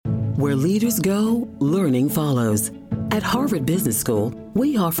Where leaders go, learning follows. At Harvard Business School,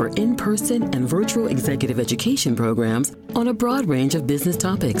 we offer in-person and virtual executive education programs on a broad range of business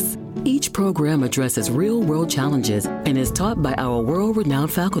topics. Each program addresses real-world challenges and is taught by our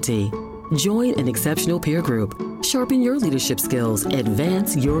world-renowned faculty. Join an exceptional peer group. Sharpen your leadership skills.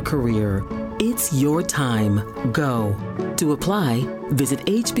 Advance your career. It's your time. Go. To apply, visit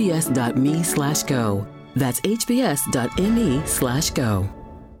hbs.me/go. That's hbs.me/go.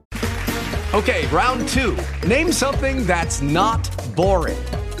 Okay, round two. Name something that's not boring.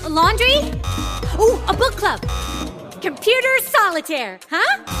 A laundry? Ooh, a book club. Computer solitaire,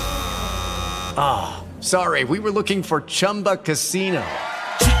 huh? Ah, sorry, we were looking for Chumba Casino.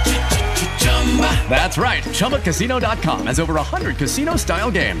 That's right, ChumbaCasino.com has over 100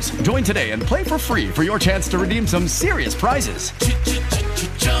 casino-style games. Join today and play for free for your chance to redeem some serious prizes.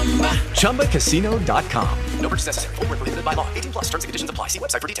 ChumbaCasino.com. No purchase necessary. Void where prohibited by law. 18+. Terms and conditions apply. See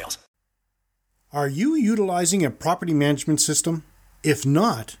website for details. Are you utilizing a property management system? If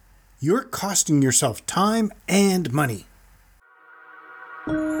not, you're costing yourself time and money.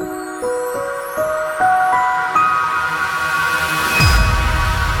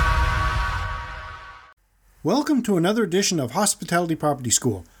 Welcome to another edition of Hospitality Property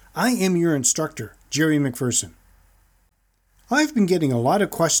School. I am your instructor, Jerry McPherson. I've been getting a lot of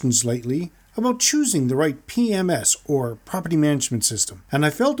questions lately about choosing the right PMS or property management system, and I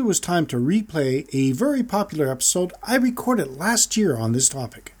felt it was time to replay a very popular episode I recorded last year on this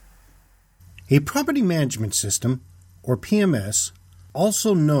topic. A property management system, or PMS,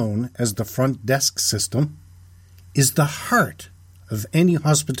 also known as the front desk system, is the heart of any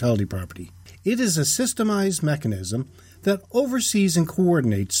hospitality property. It is a systemized mechanism that oversees and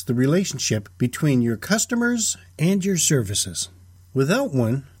coordinates the relationship between your customers and your services. Without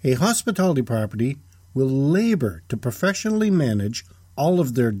one, a hospitality property will labor to professionally manage all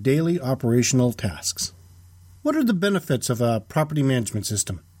of their daily operational tasks. What are the benefits of a property management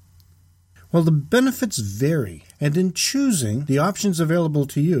system? Well, the benefits vary, and in choosing the options available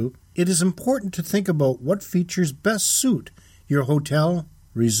to you, it is important to think about what features best suit your hotel,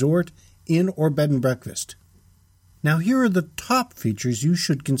 resort, inn, or bed and breakfast. Now, here are the top features you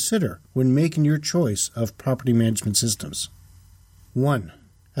should consider when making your choice of property management systems. 1.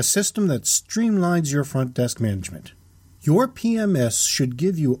 A system that streamlines your front desk management. Your PMS should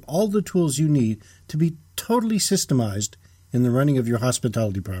give you all the tools you need to be totally systemized in the running of your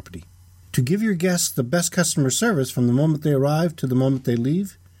hospitality property. To give your guests the best customer service from the moment they arrive to the moment they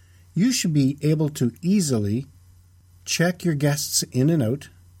leave, you should be able to easily check your guests in and out,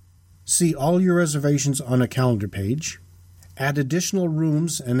 see all your reservations on a calendar page, add additional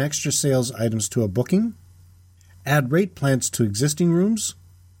rooms and extra sales items to a booking, add rate plans to existing rooms,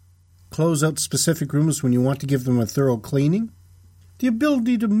 close out specific rooms when you want to give them a thorough cleaning, the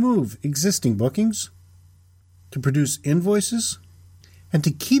ability to move existing bookings, to produce invoices, and to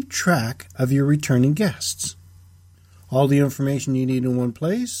keep track of your returning guests. All the information you need in one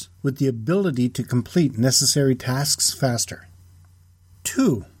place, with the ability to complete necessary tasks faster.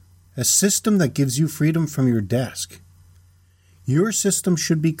 2. A system that gives you freedom from your desk. Your system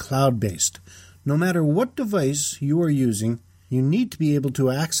should be cloud-based. No matter what device you are using, you need to be able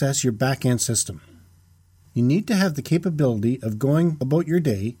to access your back-end system. You need to have the capability of going about your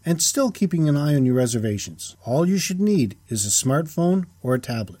day and still keeping an eye on your reservations. All you should need is a smartphone or a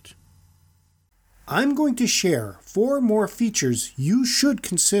tablet. I'm going to share 4 more features you should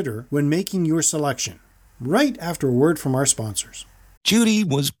consider when making your selection, right after a word from our sponsors. Judy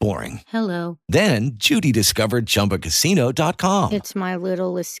was boring. Hello. Then Judy discovered ChumbaCasino.com. It's my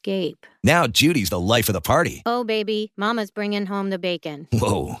little escape. Now Judy's the life of the party. Oh, baby, mama's bringing home the bacon.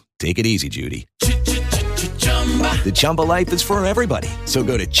 Whoa, take it easy, Judy. The Chumba life is for everybody. So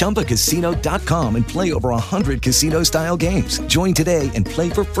go to ChumbaCasino.com and play over 100 casino-style games. Join today and play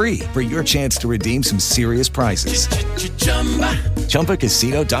for free for your chance to redeem some serious prizes.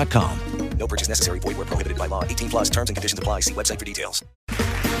 ChumbaCasino.com. No purchase necessary. Void where prohibited by law. 18+ terms and conditions apply. See website for details.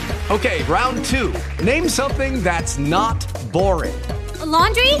 Okay, round two. Name something that's not boring. A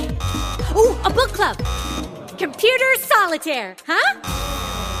laundry? Ooh, a book club. Computer solitaire, huh?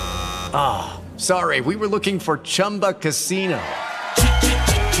 Ah, sorry, we were looking for Chumba Casino.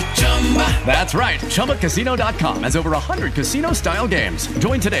 That's right, ChumbaCasino.com has over 100 casino-style games.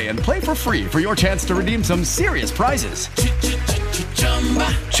 Join today and play for free for your chance to redeem some serious prizes.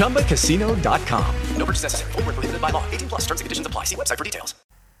 ChumbaCasino.com. No purchase necessary. Void where prohibited by law. 18+ terms and conditions apply. See website for details.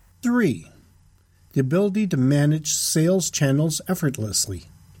 3. The ability to manage sales channels effortlessly.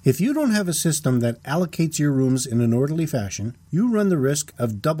 If you don't have a system that allocates your rooms in an orderly fashion, you run the risk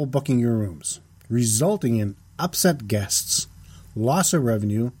of double booking your rooms, resulting in upset guests, loss of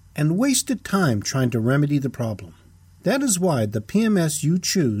revenue, and wasted time trying to remedy the problem. That is why the PMS you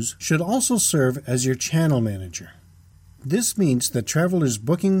choose should also serve as your channel manager. This means that travelers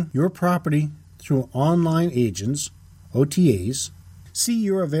booking your property through online agents, OTAs, see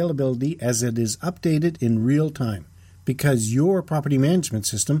your availability as it is updated in real time, because your property management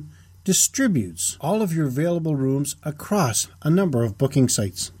system distributes all of your available rooms across a number of booking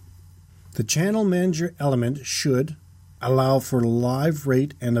sites. The channel manager element should allow for live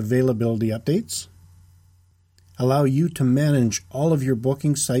rate and availability updates, allow you to manage all of your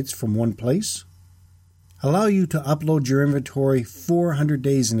booking sites from one place, allow you to upload your inventory 400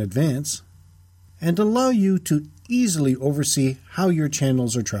 days in advance, and allow you to easily oversee how your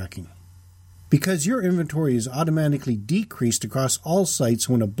channels are tracking. Because your inventory is automatically decreased across all sites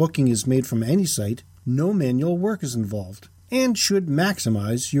when a booking is made from any site, no manual work is involved, and should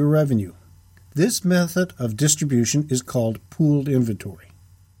maximize your revenue. This method of distribution is called pooled inventory.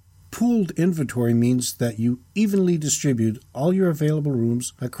 Pooled inventory means that you evenly distribute all your available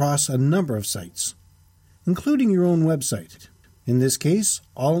rooms across a number of sites, including your own website. In this case,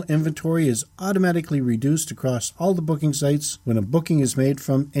 all inventory is automatically reduced across all the booking sites when a booking is made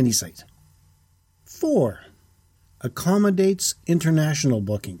from any site. 4. Accommodates international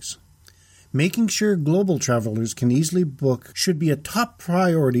bookings. Making sure global travelers can easily book should be a top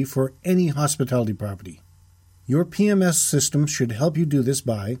priority for any hospitality property. Your PMS system should help you do this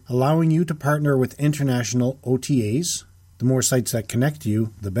by allowing you to partner with international OTAs. The more sites that connect to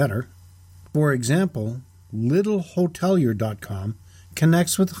you, the better. For example, littlehotelier.com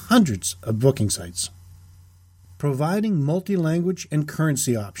connects with hundreds of booking sites. Providing multi-language and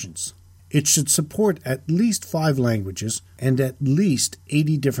currency options. It should support at least 5 languages and at least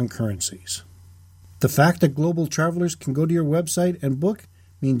 80 different currencies. The fact that global travelers can go to your website and book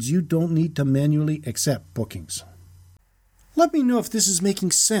means you don't need to manually accept bookings. Let me know if this is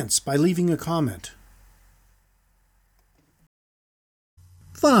making sense by leaving a comment.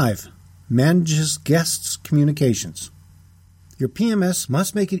 5. Manages guests' communications. Your PMS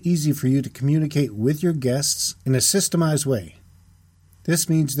must make it easy for you to communicate with your guests in a systemized way. This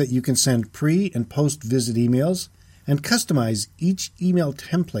means that you can send pre- and post-visit emails and customize each email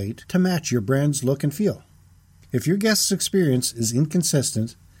template to match your brand's look and feel. If your guest's experience is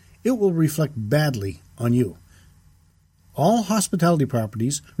inconsistent, it will reflect badly on you. All hospitality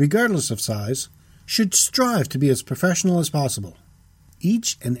properties, regardless of size, should strive to be as professional as possible.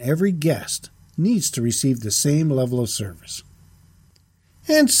 Each and every guest needs to receive the same level of service.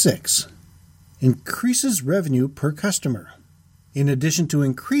 And 6. Increases revenue per customer. In addition to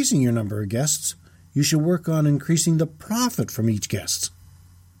increasing your number of guests, you should work on increasing the profit from each guest.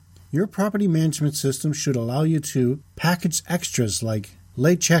 Your property management system should allow you to package extras like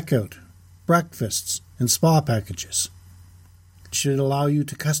late checkout, breakfasts, and spa packages. It should allow you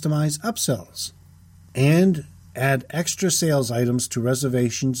to customize upsells and add extra sales items to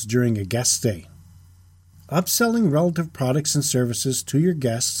reservations during a guest stay. Upselling relative products and services to your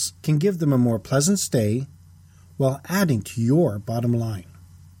guests can give them a more pleasant stay while adding to your bottom line.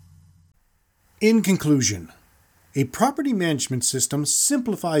 In conclusion, a property management system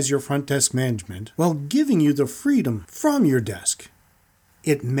simplifies your front desk management while giving you the freedom from your desk.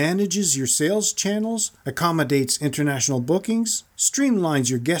 It manages your sales channels, accommodates international bookings,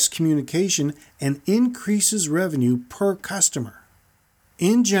 streamlines your guest communication, and increases revenue per customer.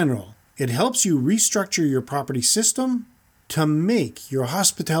 In general, it helps you restructure your property system to make your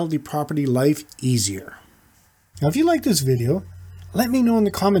hospitality property life easier. Now, if you like this video, let me know in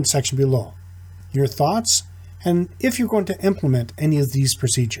the comment section below your thoughts and if you're going to implement any of these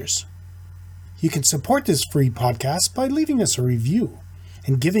procedures. You can support this free podcast by leaving us a review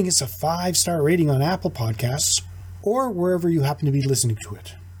and giving us a 5-star rating on Apple Podcasts or wherever you happen to be listening to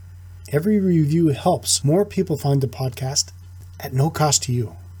it. Every review helps more people find the podcast at no cost to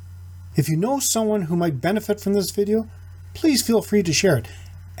you. If you know someone who might benefit from this video, please feel free to share it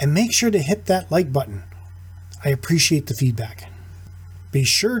and make sure to hit that like button. I appreciate the feedback. Be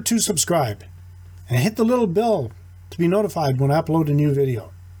sure to subscribe and hit the little bell to be notified when I upload a new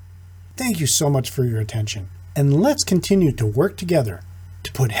video. Thank you so much for your attention, and let's continue to work together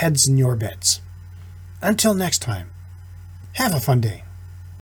to put heads in your beds. Until next time, have a fun day.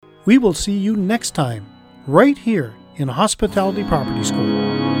 We will see you next time, right here in Hospitality Property School.